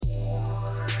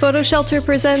Photo Shelter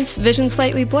presents Vision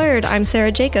Slightly Blurred. I'm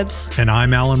Sarah Jacobs. And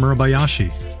I'm Alan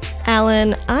Murabayashi.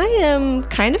 Alan, I am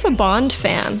kind of a Bond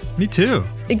fan. Me too.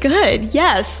 Good,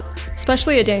 yes.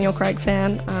 Especially a Daniel Craig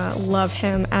fan. Love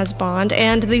him as Bond.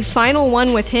 And the final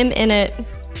one with him in it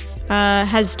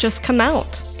has just come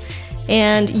out.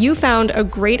 And you found a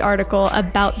great article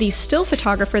about the still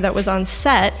photographer that was on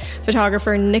set,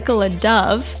 photographer Nicola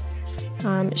Dove.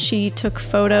 She took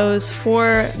photos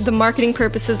for the marketing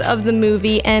purposes of the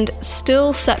movie, and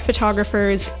still set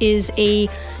photographers is a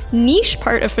niche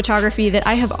part of photography that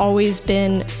I have always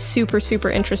been super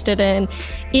interested in.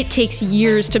 It takes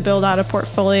years to build out a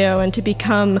portfolio and to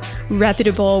become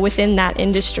reputable within that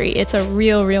industry. It's a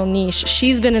real niche.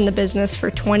 She's been in the business for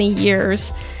 20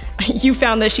 years. You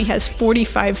found that she has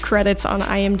 45 credits on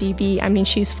IMDb. I mean,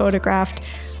 she's photographed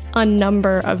a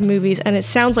number of movies, and it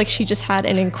sounds like she just had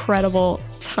an incredible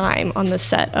time on the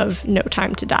set of No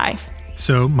Time to Die.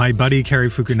 So my buddy Cary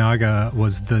Fukunaga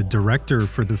was the director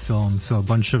for the film, so a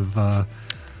bunch of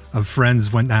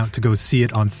friends went out to go see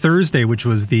it on Thursday, which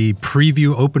was the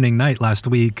preview opening night last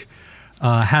week.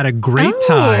 Had a great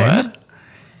time.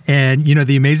 And, you know,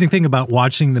 the amazing thing about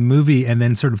watching the movie and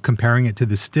then sort of comparing it to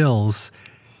the stills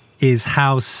is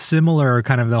how similar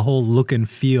kind of the whole look and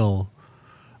feel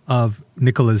of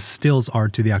Nicola's stills are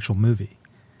to the actual movie.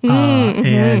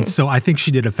 And so I think she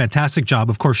did a fantastic job.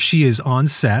 Of course, she is on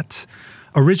set.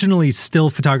 Originally, still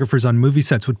photographers on movie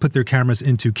sets would put their cameras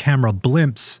into camera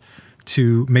blimps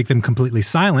to make them completely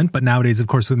silent. But nowadays, of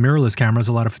course, with mirrorless cameras,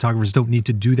 a lot of photographers don't need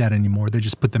to do that anymore. They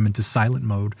just put them into silent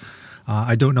mode.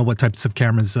 I don't know what types of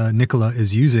cameras Nicola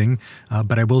is using,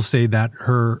 but I will say that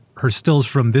her stills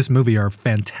from this movie are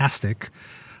fantastic.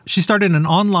 She started an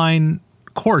online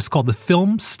course called the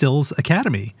Film Stills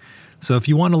Academy. So if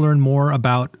you want to learn more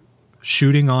about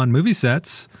shooting on movie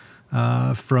sets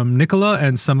from Nicola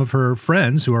and some of her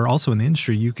friends who are also in the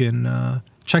industry, you can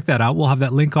check that out. We'll have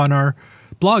that link on our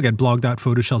blog at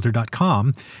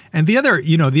blog.photoshelter.com. And the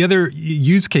other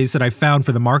use case that I found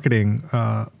for the marketing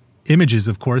images,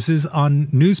 of course, is on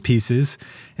news pieces.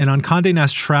 And on Condé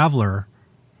Nast Traveler,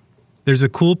 there's a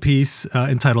cool piece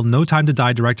entitled No Time to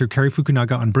Die, director Cary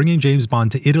Fukunaga on bringing James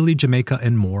Bond to Italy, Jamaica,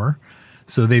 and more.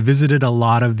 So they visited a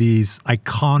lot of these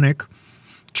iconic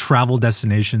travel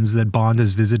destinations that Bond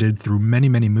has visited through many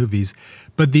movies.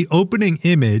 But the opening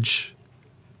image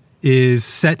is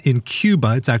set in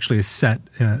Cuba. It's actually a set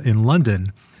in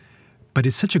London. But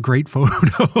it's such a great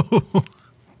photo.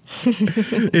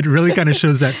 It really kind of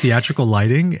shows that theatrical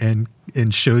lighting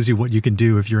and shows you what you can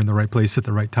do if you're in the right place at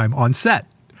the right time on set,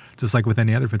 just like with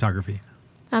any other photography.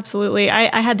 Absolutely.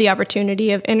 I had the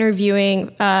opportunity of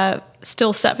interviewing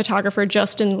still set photographer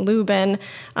Justin Lubin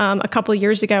a couple of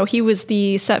years ago. He was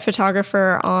the set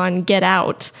photographer on Get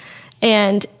Out.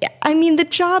 And I mean, the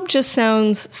job just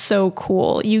sounds so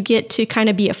cool. You get to kind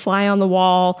of be a fly on the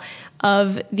wall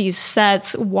of these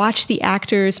sets, watch the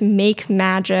actors make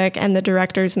magic and the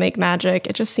directors make magic.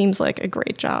 It just seems like a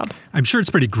great job. I'm sure it's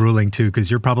pretty grueling too,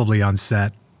 because you're probably on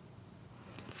set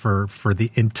for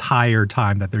the entire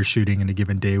time that they're shooting in a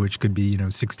given day, which could be,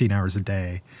 16 hours a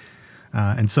day.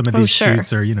 And some of these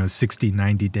shoots are, 60,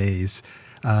 90 days.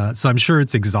 So I'm sure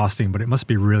it's exhausting, but it must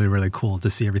be really cool to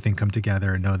see everything come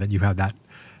together and know that you have that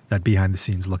behind the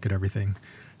scenes look at everything.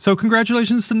 So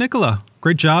congratulations to Nicola.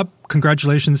 Great job.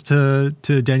 Congratulations to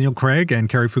Daniel Craig and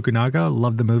Cary Fukunaga.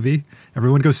 Love the movie.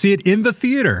 Everyone go see it in the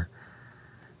theater.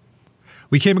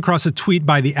 We came across a tweet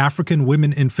by the African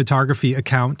Women in Photography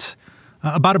account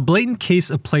about a blatant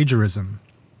case of plagiarism.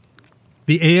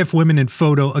 The AF Women in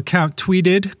Photo account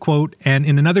tweeted, quote, "And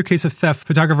in another case of theft,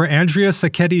 photographer Andrea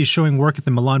Sacchetti is showing work at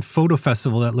the Milan Photo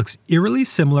Festival that looks eerily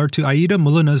similar to Aida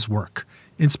Mulina's work.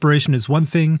 Inspiration is one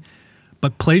thing,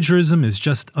 but plagiarism is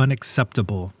just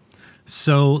unacceptable."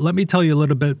 So let me tell you a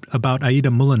little bit about Aida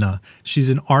Mulina.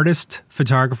 She's an artist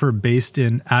photographer based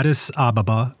in Addis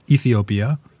Ababa,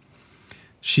 Ethiopia.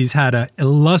 She's had an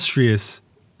illustrious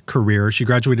career. She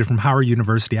graduated from Howard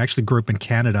University, actually grew up in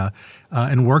Canada,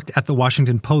 and worked at the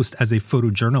Washington Post as a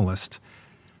photojournalist.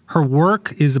 Her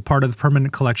work is a part of the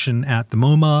permanent collection at the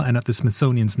MoMA and at the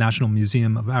Smithsonian's National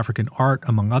Museum of African Art,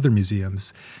 among other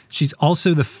museums. She's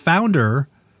also the founder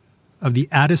of the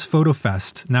Addis Photo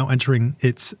Fest, now entering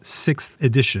its 6th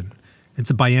edition.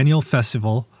 It's a biennial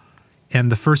festival and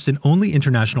the first and only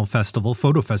international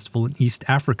photo festival in East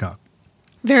Africa.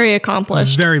 Very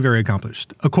accomplished. Very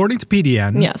accomplished. According to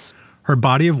PDN, yes, her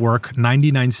body of work,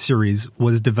 99 series,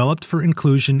 was developed for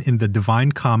inclusion in the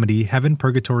Divine Comedy Heaven,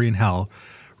 Purgatory, and Hell,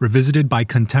 revisited by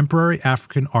contemporary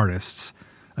African artists,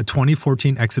 a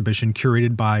 2014 exhibition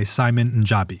curated by Simon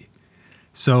Njabi.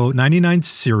 So 99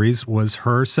 series was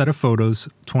her set of photos,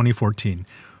 2014.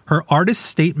 Her artist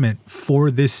statement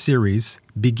for this series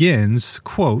begins,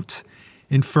 quote,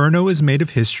 "Inferno is made of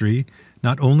history,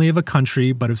 not only of a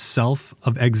country, but of self,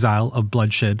 of exile, of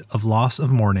bloodshed, of loss, of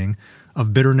mourning,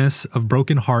 of bitterness, of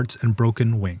broken hearts and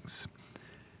broken wings."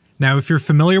 Now, if you're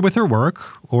familiar with her work,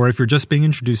 or if you're just being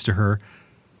introduced to her,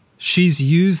 she's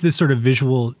used this sort of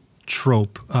visual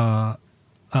trope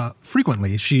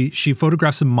frequently. She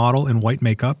photographs a model in white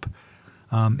makeup,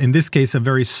 in this case, a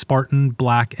very Spartan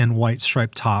black and white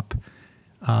striped top.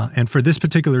 And for this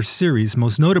particular series,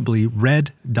 most notably,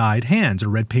 red dyed hands or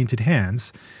red painted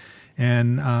hands.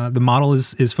 And the model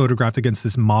is photographed against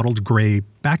this mottled gray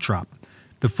backdrop.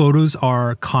 The photos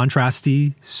are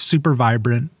contrasty, super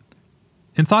vibrant,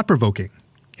 and thought-provoking.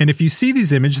 And if you see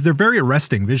these images, they're very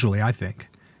arresting visually, I think.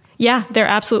 Yeah, they're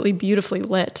absolutely beautifully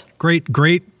lit.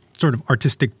 Great sort of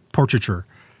artistic portraiture.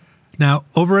 Now,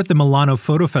 over at the Milano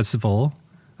Photo Festival,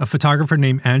 a photographer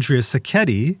named Andrea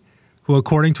Sacchetti, who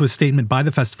according to a statement by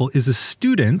the festival is a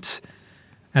student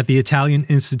at the Italian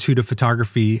Institute of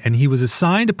Photography, and he was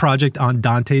assigned a project on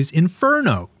Dante's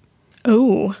Inferno.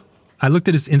 Oh. I looked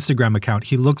at his Instagram account.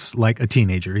 He looks like a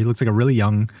teenager. He looks like a really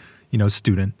young,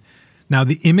 student. Now,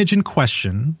 the image in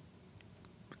question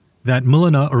that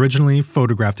Milana originally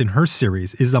photographed in her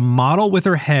series is a model with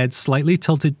her head slightly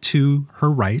tilted to her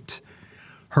right.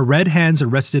 Her red hands are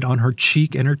rested on her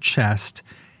cheek and her chest,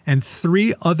 and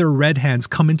 3 other red hands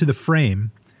come into the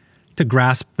frame to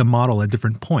grasp the model at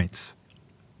different points.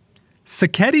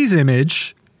 Sacchetti's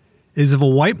image is of a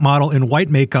white model in white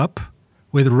makeup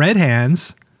with red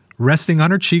hands resting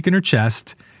on her cheek and her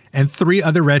chest, and 3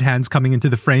 other red hands coming into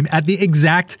the frame at the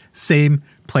exact same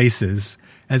places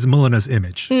as Milana's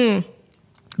image.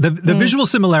 The visual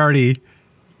similarity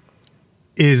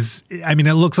is,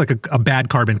 it looks like a bad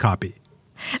carbon copy.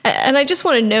 And I just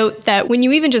want to note that when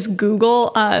you even just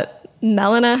Google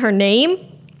Milana, her name,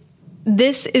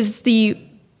 this is the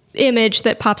image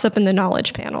that pops up in the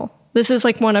knowledge panel. This is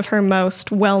like one of her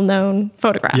most well-known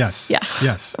photographs. Yes. Yeah.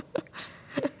 Yes.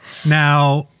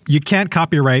 Now, you can't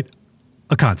copyright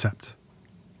a concept.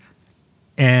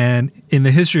 And in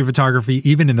the history of photography,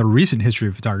 even in the recent history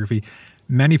of photography,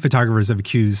 many photographers have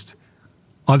accused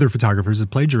other photographers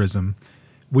of plagiarism.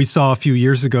 We saw a few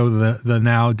years ago the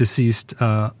now deceased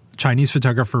Chinese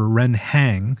photographer Ren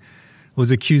Hang was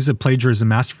accused of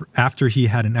plagiarism after he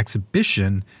had an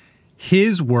exhibition.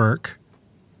 His work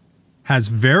has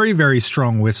very, very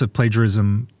strong whiffs of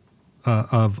plagiarism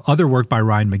of other work by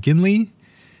Ryan McGinley,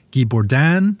 Guy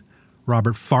Bourdin,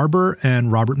 Robert Farber,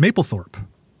 and Robert Mapplethorpe.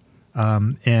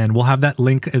 And we'll have that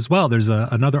link as well. There's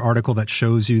another article that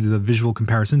shows you the visual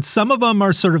comparison. Some of them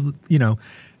are sort of,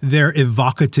 they're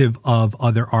evocative of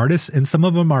other artists, and some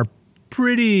of them are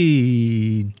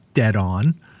pretty dead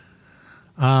on.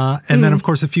 And then, of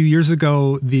course, a few years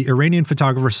ago, the Iranian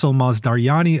photographer Solmaz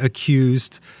Daryani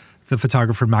accused the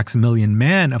photographer Maximilian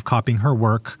Mann of copying her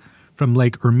work from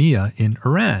Lake Urmia in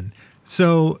Iran.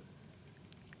 So,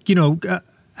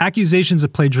 accusations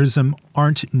of plagiarism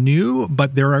aren't new,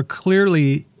 but there are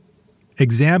clearly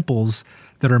examples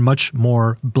that are much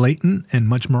more blatant and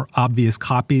much more obvious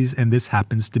copies, and this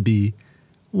happens to be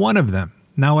one of them.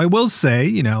 Now, I will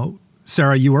say,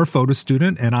 Sarah, you are a photo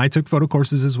student, and I took photo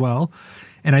courses as well,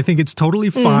 and I think it's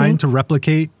totally fine to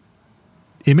replicate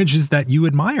images that you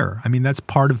admire. That's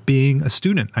part of being a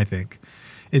student, I think.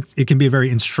 It can be a very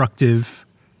instructive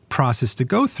process to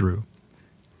go through.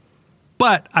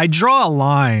 But I draw a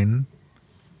line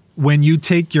when you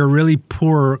take your really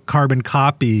poor carbon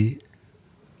copy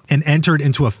and enter it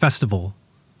into a festival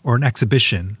or an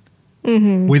exhibition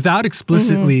without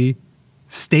explicitly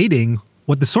stating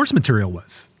what the source material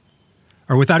was,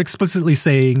 or without explicitly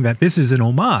saying that this is an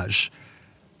homage.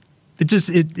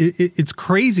 It's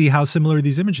crazy how similar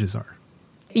these images are.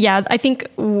 Yeah, I think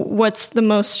what's the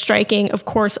most striking, of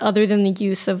course, other than the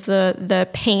use of the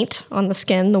paint on the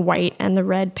skin, the white and the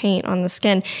red paint on the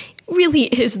skin, really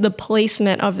is the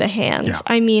placement of the hands.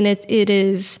 Yeah. It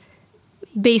is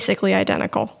basically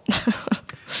identical.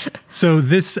 So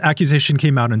this accusation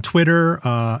came out on Twitter,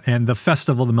 and the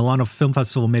festival, the Milano Film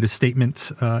Festival, made a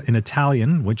statement in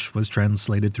Italian, which was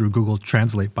translated through Google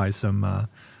Translate by some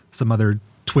other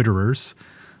Twitterers.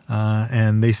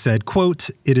 And they said, quote,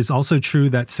 "It is also true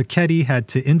that Sacchetti had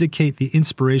to indicate the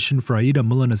inspiration for Aida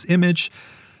Milana's image,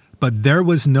 but there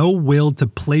was no will to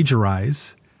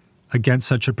plagiarize against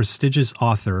such a prestigious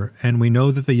author, and we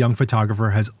know that the young photographer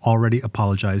has already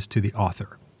apologized to the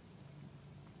author."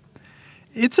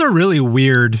 It's a really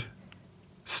weird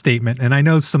statement, and I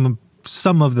know some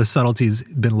of the subtleties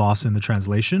been lost in the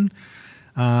translation,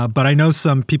 but I know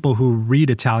some people who read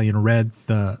Italian read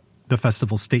the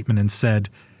festival statement and said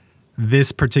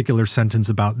this particular sentence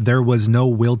about there was no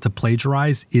will to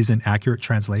plagiarize is an accurate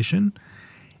translation.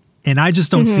 And I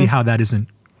just don't see how that isn't.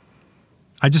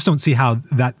 I just don't see how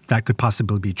that could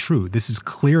possibly be true. This is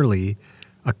clearly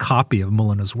a copy of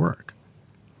Molina's work.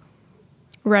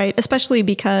 Right, especially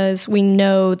because we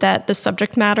know that the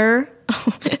subject matter,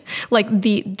 like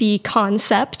the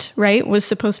concept, right, was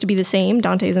supposed to be the same,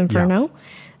 Dante's Inferno,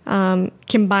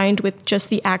 combined with just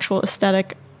the actual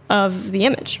aesthetic of the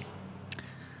image.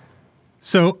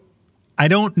 So I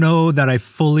don't know that I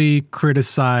fully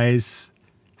criticize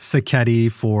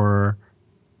Sacchetti for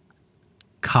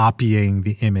copying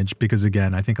the image because,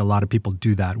 again, I think a lot of people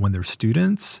do that when they're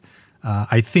students.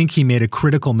 I think he made a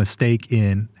critical mistake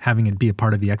in having it be a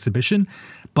part of the exhibition,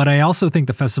 but I also think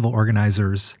the festival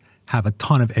organizers have a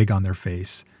ton of egg on their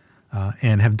face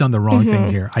and have done the wrong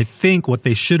thing here. I think what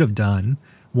they should have done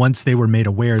once they were made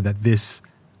aware that this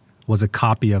was a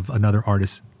copy of another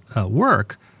artist's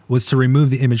work was to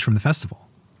remove the image from the festival.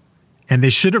 And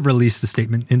they should have released a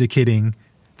statement indicating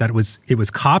that it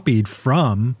was copied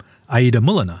from Aida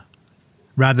Molina,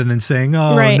 rather than saying,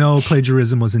 no,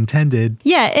 plagiarism was intended.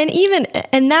 Yeah,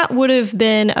 and that would have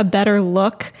been a better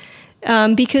look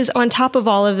because on top of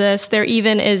all of this, there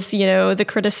even is, the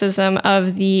criticism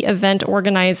of the event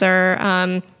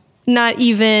organizer not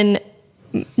even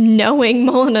knowing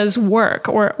Molina's work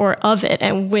or of it,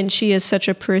 and when she is such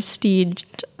a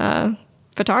prestiged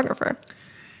photographer.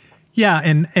 Yeah,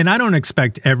 and I don't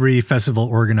expect every festival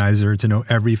organizer to know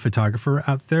every photographer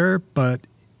out there, but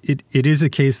it is a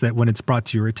case that when it's brought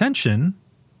to your attention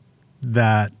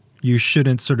that you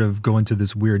shouldn't sort of go into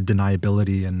this weird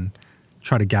deniability and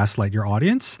try to gaslight your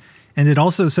audience. And it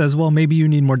also says, well, maybe you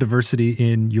need more diversity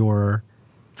in your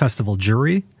festival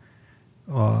jury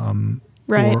or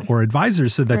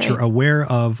advisors so that you're aware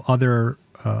of other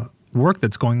work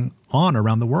that's going on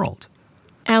around the world.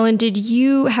 Alan, did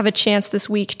you have a chance this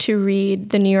week to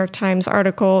read the New York Times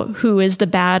article, Who is the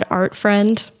Bad Art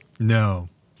Friend? No.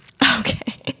 Okay.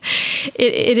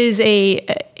 It is a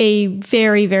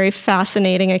very, very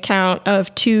fascinating account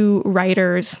of two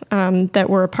writers that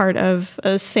were a part of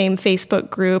a same Facebook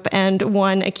group, and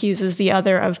one accuses the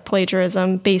other of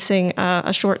plagiarism, basing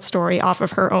a short story off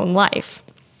of her own life.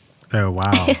 Oh,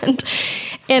 wow.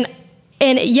 And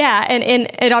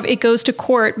it goes to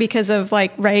court because of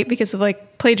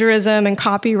plagiarism and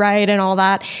copyright and all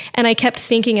that. And I kept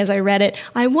thinking as I read it,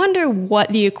 I wonder what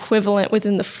the equivalent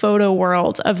within the photo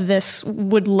world of this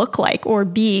would look like or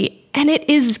be. And it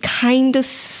is kind of,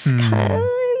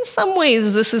 in some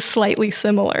ways, this is slightly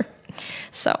similar.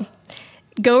 So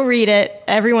go read it.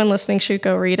 Everyone listening should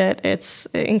go read it. It's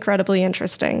incredibly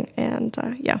interesting. And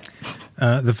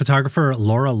the photographer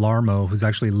Laura Larmo, who's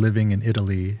actually living in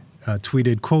Italy,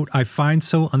 tweeted, quote, What I find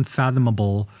so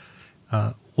unfathomable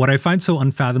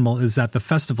is that the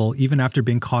festival, even after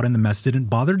being caught in the mess, didn't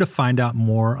bother to find out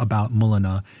more about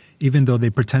Molina, even though they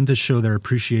pretend to show their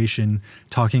appreciation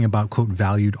talking about, quote,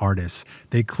 valued artists.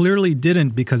 They clearly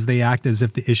didn't because they act as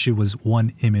if the issue was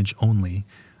one image only.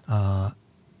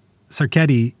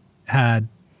 Sacchetti had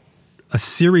a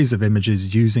series of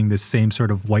images using this same sort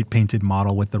of white painted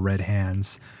model with the red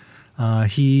hands.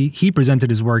 He presented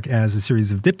his work as a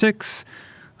series of diptychs,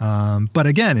 but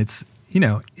again, it's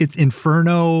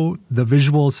Inferno. The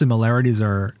visual similarities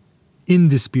are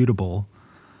indisputable,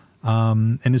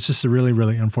 and it's just a really,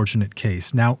 really unfortunate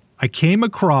case. Now, I came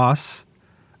across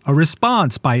a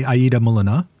response by Aida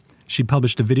Molina. She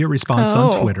published a video response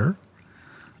on Twitter,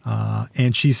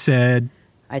 and she said,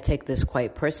 I take this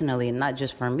quite personally, not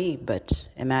just for me, but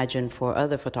imagine for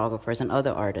other photographers and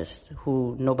other artists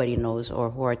who nobody knows or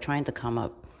who are trying to come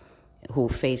up, who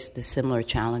face the similar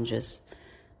challenges.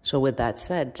 So with that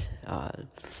said,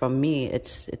 from me,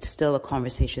 it's still a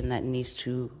conversation that needs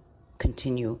to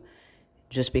continue.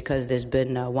 Just because there's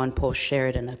been one post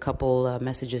shared and a couple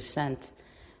messages sent,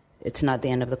 it's not the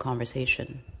end of the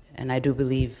conversation. And I do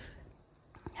believe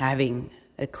having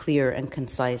a clear and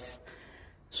concise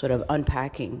sort of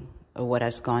unpacking of what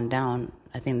has gone down,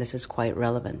 I think this is quite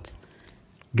relevant.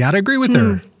 Gotta agree with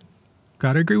her.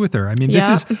 I mean, this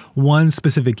is one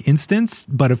specific instance,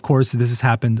 but of course this has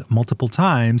happened multiple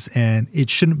times, and it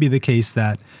shouldn't be the case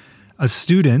that a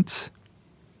student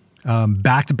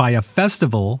backed by a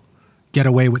festival get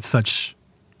away with such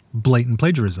blatant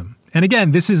plagiarism. And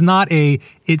again, this is not it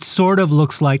sort of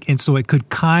looks like, and so it could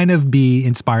kind of be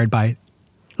inspired by,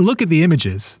 look at the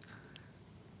images.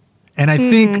 And I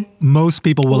think most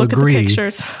people will agree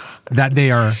that they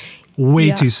are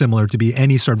way too similar to be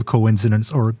any sort of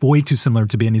coincidence or way too similar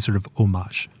to be any sort of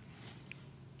homage.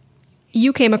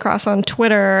 You came across on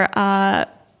Twitter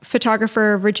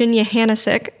photographer Virginia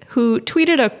Hanasick, who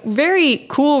tweeted a very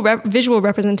cool visual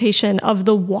representation of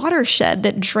the watershed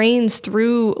that drains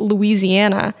through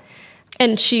Louisiana.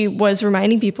 And she was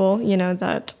reminding people,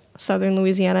 that southern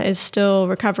Louisiana is still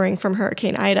recovering from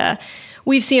Hurricane Ida.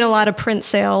 We've seen a lot of print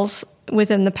sales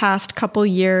within the past couple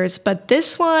years, but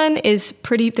this one is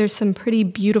there's some pretty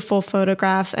beautiful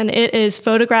photographs, and it is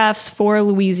Photographs for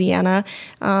Louisiana.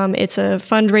 It's a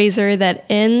fundraiser that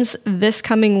ends this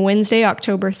coming Wednesday,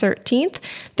 October 13th.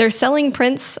 They're selling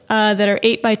prints that are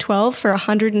 8x12 for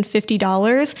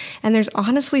 $150, and there's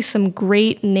honestly some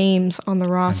great names on the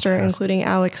roster, including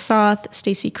Alex Soth,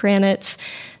 Stacy Kranitz,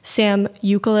 Sam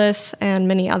Euclid, and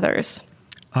many others.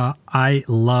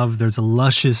 There's a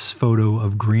luscious photo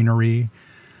of greenery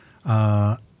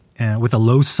and with a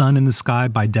low sun in the sky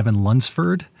by Devin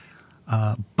Lunsford.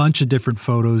 A bunch of different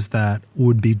photos that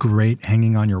would be great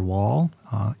hanging on your wall.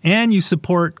 And you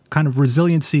support kind of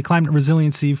climate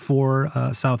resiliency for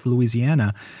South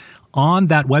Louisiana. On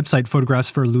that website,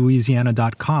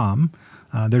 photographsforlouisiana.com,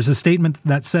 there's a statement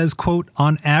that says, quote,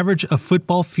 "On average, a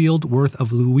football field worth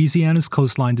of Louisiana's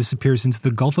coastline disappears into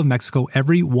the Gulf of Mexico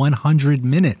every 100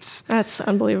 minutes. That's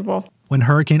unbelievable. When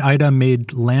Hurricane Ida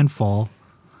made landfall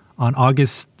on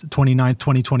August 29,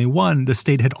 2021, the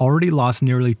state had already lost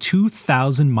nearly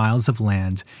 2,000 miles of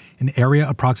land, an area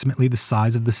approximately the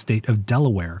size of the state of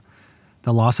Delaware.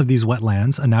 The loss of these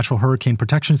wetlands, a natural hurricane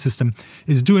protection system,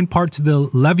 is due in part to the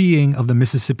leveeing of the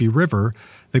Mississippi River,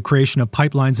 the creation of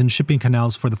pipelines and shipping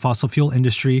canals for the fossil fuel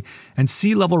industry, and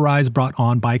sea level rise brought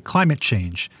on by climate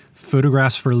change.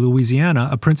 Photographs for Louisiana,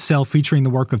 a print sale featuring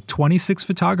the work of 26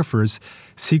 photographers,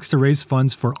 seeks to raise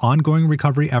funds for ongoing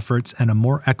recovery efforts and a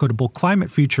more equitable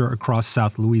climate future across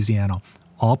South Louisiana.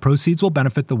 All proceeds will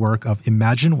benefit the work of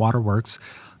Imagine Waterworks,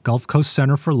 Gulf Coast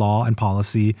Center for Law and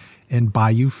Policy, and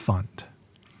Bayou Fund.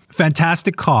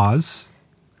 Fantastic cause.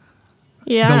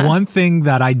 Yeah. The one thing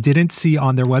that I didn't see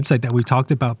on their website that we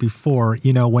talked about before,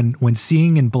 when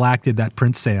Seeing in Black did that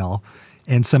print sale,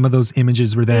 and some of those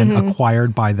images were then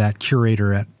acquired by that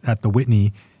curator at the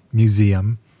Whitney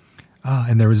Museum,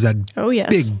 and there was that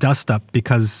big dust up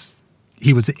because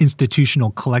he was an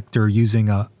institutional collector using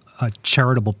a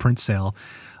charitable print sale.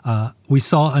 We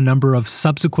saw a number of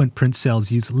subsequent print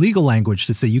sales use legal language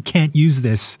to say you can't use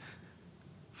this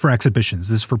for exhibitions.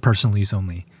 This is for personal use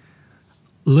only.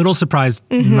 Little surprised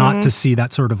not to see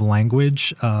that sort of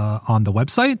language on the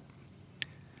website,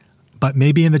 but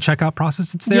maybe in the checkout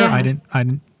process it's there. Yeah. I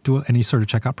didn't do any sort of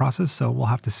checkout process, so we'll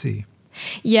have to see.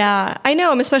 Yeah, I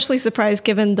know. I'm especially surprised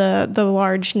given the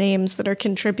large names that are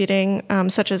contributing,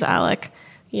 such as Alec,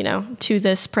 to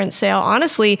this print sale.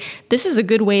 Honestly, this is a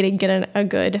good way to get a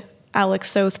good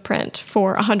Alex Soth print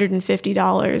for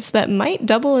 $150 that might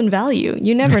double in value.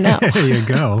 You never know. There you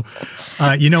go.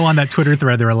 On that Twitter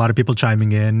thread, there are a lot of people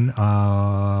chiming in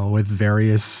with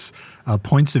various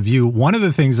points of view. One of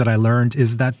the things that I learned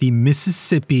is that the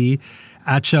Mississippi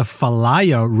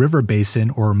Atchafalaya River Basin,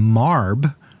 or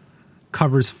MARB,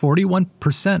 covers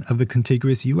 41% of the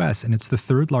contiguous U.S., and it's the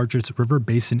third largest river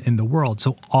basin in the world.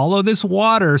 So all of this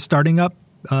water starting up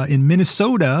in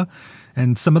Minnesota,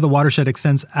 and some of the watershed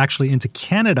extends actually into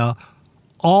Canada,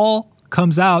 all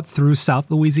comes out through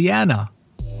South Louisiana.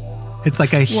 It's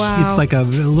like a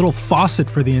little faucet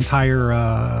for the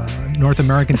entire North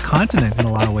American continent in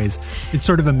a lot of ways. It's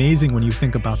sort of amazing when you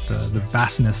think about the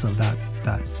vastness of that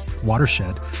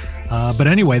watershed. But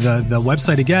anyway, the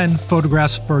website again,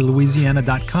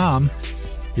 photographsforlouisiana.com.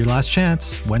 Your last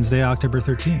chance, Wednesday, October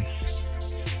 13th.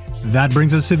 That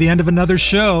brings us to the end of another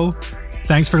show.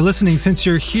 Thanks for listening. Since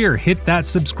you're here, hit that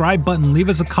subscribe button, leave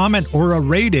us a comment or a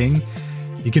rating.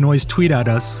 You can always tweet at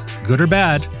us, good or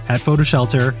bad, at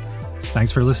PhotoShelter.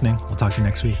 Thanks for listening. We'll talk to you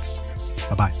next week.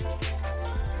 Bye-bye.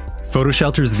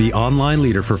 PhotoShelter is the online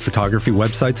leader for photography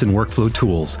websites and workflow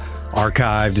tools.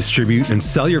 Archive, distribute, and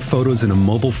sell your photos in a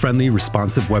mobile-friendly,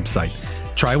 responsive website.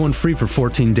 Try one free for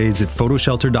 14 days at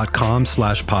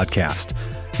photoshelter.com/podcast.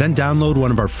 Then download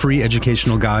one of our free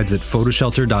educational guides at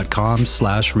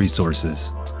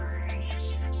photoshelter.com/resources.